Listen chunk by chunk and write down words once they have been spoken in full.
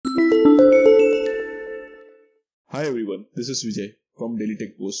Hi everyone, this is Vijay from Daily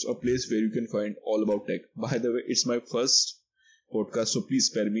Tech Post, a place where you can find all about tech. By the way, it's my first podcast, so please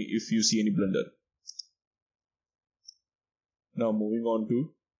spare me if you see any blunder. Now, moving on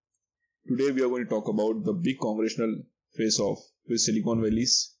to today, we are going to talk about the big congressional face-off with Silicon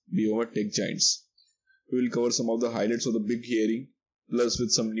Valley's behemoth tech giants. We will cover some of the highlights of the big hearing, plus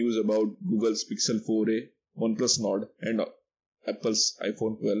with some news about Google's Pixel 4a, OnePlus Nord, and Apple's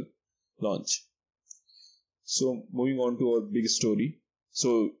iPhone 12 launch. So, moving on to our big story.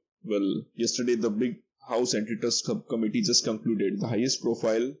 Yesterday the big House Antitrust Committee just concluded the highest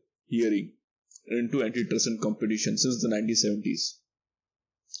profile hearing into antitrust and competition since the 1970s.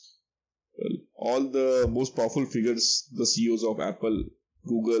 All the most powerful figures, the CEOs of Apple,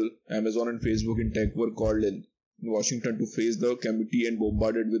 Google, Amazon, and Facebook in tech were called in Washington to face the committee and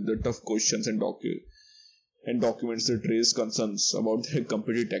bombarded with the tough questions and documents that raised concerns about their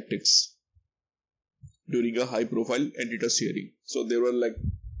competitive tactics during a high-profile antitrust hearing. So they were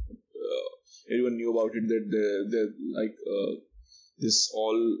everyone knew about it that this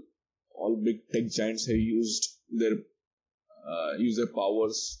all big tech giants have used their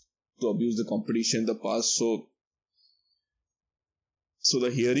powers to abuse the competition in the past. So the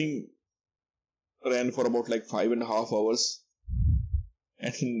hearing ran for about 5.5 hours,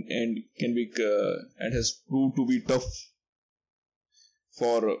 and has proved to be tough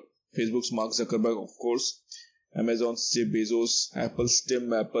for Facebook's Mark Zuckerberg, of course, Amazon's Jeff Bezos, Apple's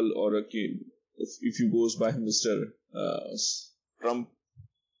Tim Apple, or if he goes by Mr. Trump.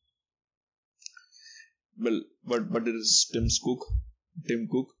 Well, but it is Tim Cook,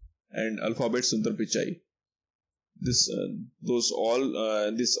 and Alphabet's Sundar Pichai. These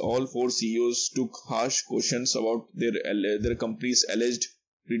all four CEOs took harsh questions about their company's alleged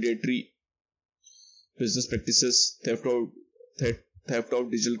predatory business practices, theft of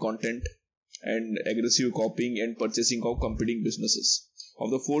digital content, and aggressive copying and purchasing of competing businesses.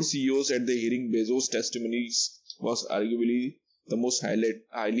 Of the four CEOs at the hearing, Bezos' testimonies was arguably the most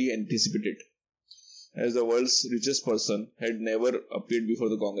highly anticipated, as the world's richest person had never appeared before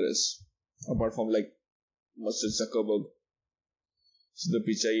the Congress, apart from Mr. Zuckerberg, Sundar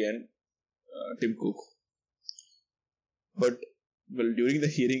Pichai, and Tim Cook. During the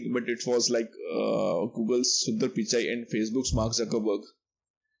hearing, it was Google's Sundar Pichai and Facebook's Mark Zuckerberg,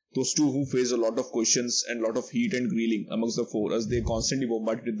 those two who faced a lot of questions and a lot of heat and grilling amongst the four, as they constantly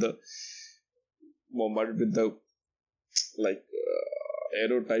bombarded with the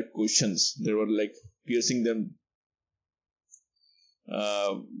arrow type questions. They were piercing them.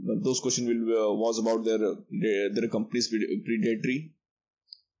 Those questions was about their company's predatory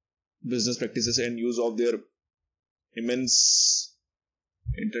business practices and use of their immense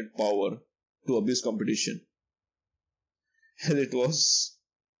internet power to abuse competition. And it was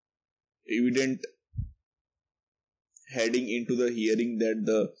evident heading into the hearing that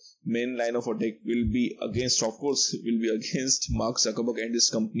the main line of attack will be against Mark Zuckerberg and his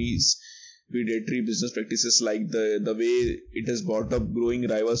company's predatory business practices, like the way it has brought up growing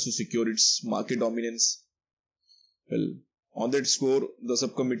rivals to secure its market dominance. Well, on that score, the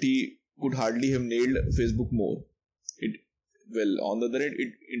subcommittee could hardly have nailed Facebook more. On the other hand,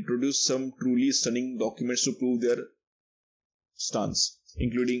 it introduced some truly stunning documents to prove their stance,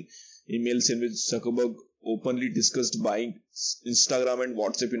 including emails in which Zuckerberg openly discussed buying Instagram and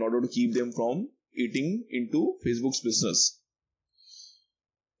WhatsApp in order to keep them from eating into Facebook's business.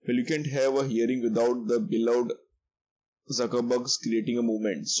 Well, you can't have a hearing without the beloved Zuckerberg's creating a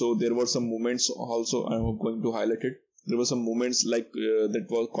movement. So there were some moments also, I'm going to highlight it. There were some moments that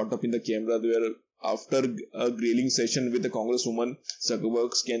were caught up in the camera where after a grilling session with a congresswoman,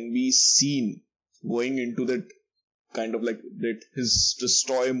 Zuckerberg can be seen going into that his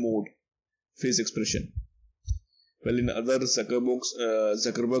destroy mode face expression. Well, in other,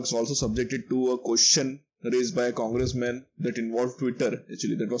 Zuckerberg's also subjected to a question raised by a congressman that involved Twitter.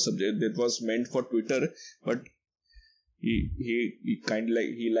 Actually, that was meant for Twitter, but he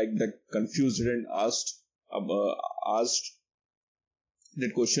that confused it and asked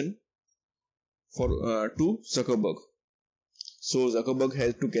that question to Zuckerberg. So Zuckerberg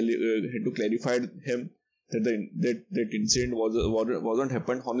had to clarify him that incident wasn't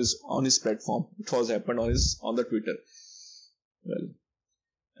happened on his platform. It was happened on the Twitter.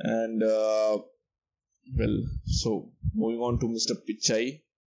 So moving on to Mr. Pichai.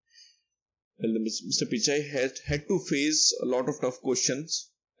 Mr. Pichai had to face a lot of tough questions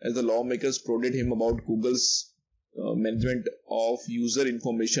as the lawmakers prodded him about Google's management of user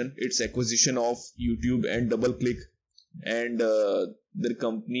information, its acquisition of YouTube and DoubleClick, and their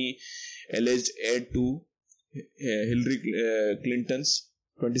company alleged aid to Hillary Clinton's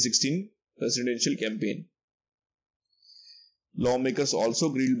 2016 presidential campaign. lawmakers also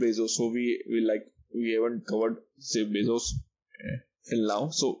grilled Bezos. So we haven't covered say Bezos till now.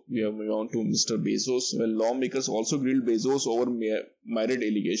 So we are moving on to Mr. Bezos. Well, lawmakers also grilled Bezos over myriad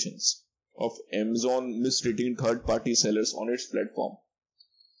allegations of Amazon mistreating third-party sellers on its platform.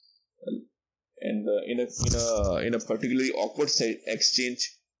 And in a particularly awkward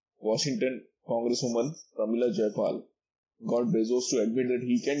exchange, Washington Congresswoman Pramila Jayapal got Bezos to admit that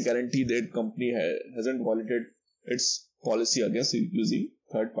he can guarantee that company hasn't violated its policy against using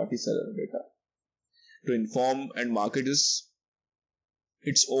third-party seller data to inform and market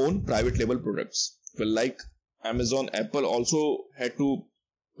its own private label products. Well, like Amazon, Apple also had to.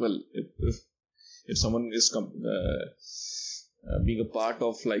 Well, if someone is being a part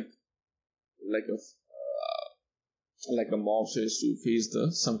of like a mob, so is to face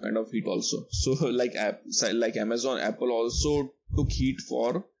some kind of heat also. So like Amazon, Apple also took heat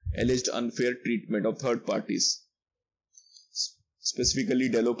for alleged unfair treatment of third parties, specifically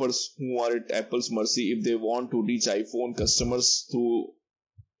developers who are at Apple's mercy if they want to reach iPhone customers through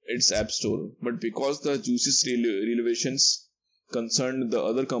its app store. But because the juicy's revelations concerned the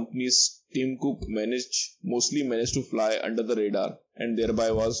other companies, Tim Cook mostly managed to fly under the radar and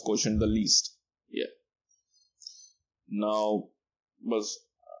thereby was cautioned the least. Yeah. Now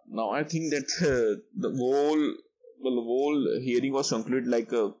I think that the whole hearing was concluded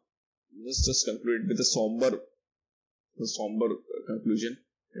just concluded with a somber conclusion.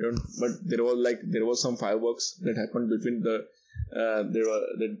 But there was some fireworks that happened between the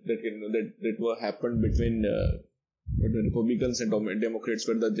happened between the Republicans and Democrats,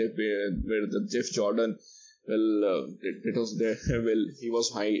 where the Jeff Jordan, it was there. Well, he was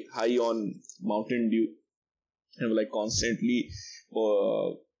high on Mountain Dew and constantly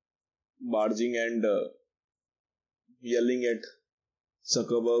barging and yelling at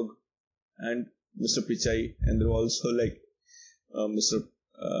Zuckerberg and Mr. Pichai, and there were also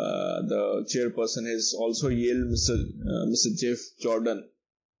the chairperson has also yelled Mr. Jeff Jordan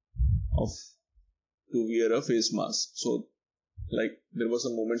to wear a face mask. So there were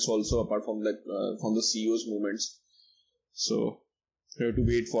some moments also apart from from the CEO's movements. So we have to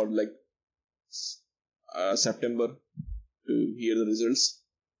wait for September to hear the results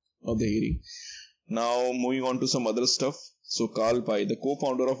of the hearing. Now moving on to some other stuff. So Carl Pei, the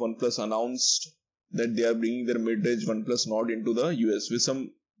co-founder of OnePlus, announced that they are bringing their mid-range OnePlus Nord into the US with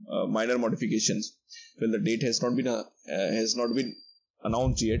some minor modifications. Well, the date has not been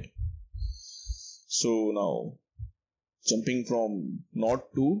announced yet. So now jumping from Nord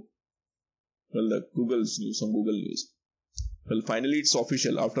to the Google's news, some Google news. Well, finally it's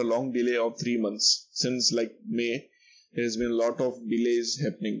official. After a long delay of 3 months, since May, there has been a lot of delays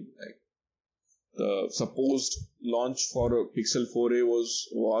happening. The supposed launch for Pixel 4a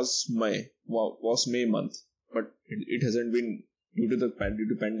was May month, but it hasn't been due to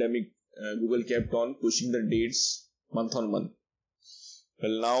pandemic. Google kept on pushing the dates month on month.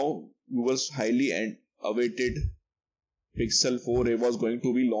 Well, now Google's highly awaited Pixel 4a was going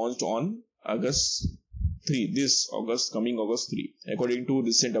to be launched on August 3, coming August 3, according to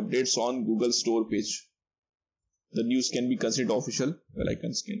recent updates on Google Store page. The news can be considered official. Well, I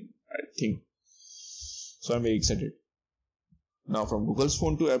think. So I'm very excited. Now from Google's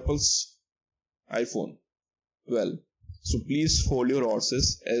phone to Apple's iPhone. Well, so please hold your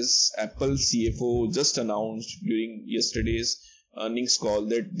horses, as Apple CFO just announced during yesterday's earnings call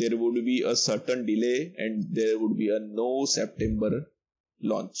that there would be a certain delay and there would be a no September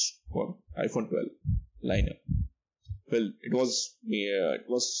launch for iPhone 12 lineup. Well, it was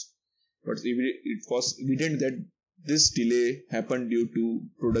evident that this delay happened due to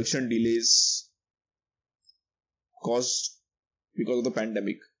production delays caused because of the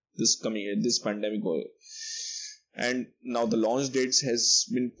pandemic. This pandemic, and now the launch dates has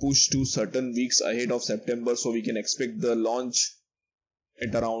been pushed to certain weeks ahead of September, so we can expect the launch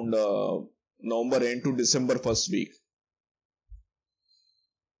at around November end to December first week.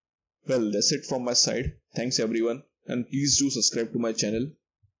 Well, that's it from my side. Thanks everyone, and please do subscribe to my channel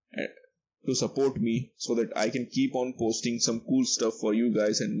to support me so that I can keep on posting some cool stuff for you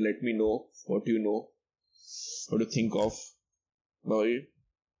guys, and let me know what you know, what to think of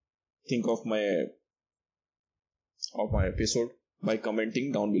my episode by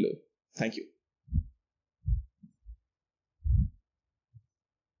commenting down below. Thank you.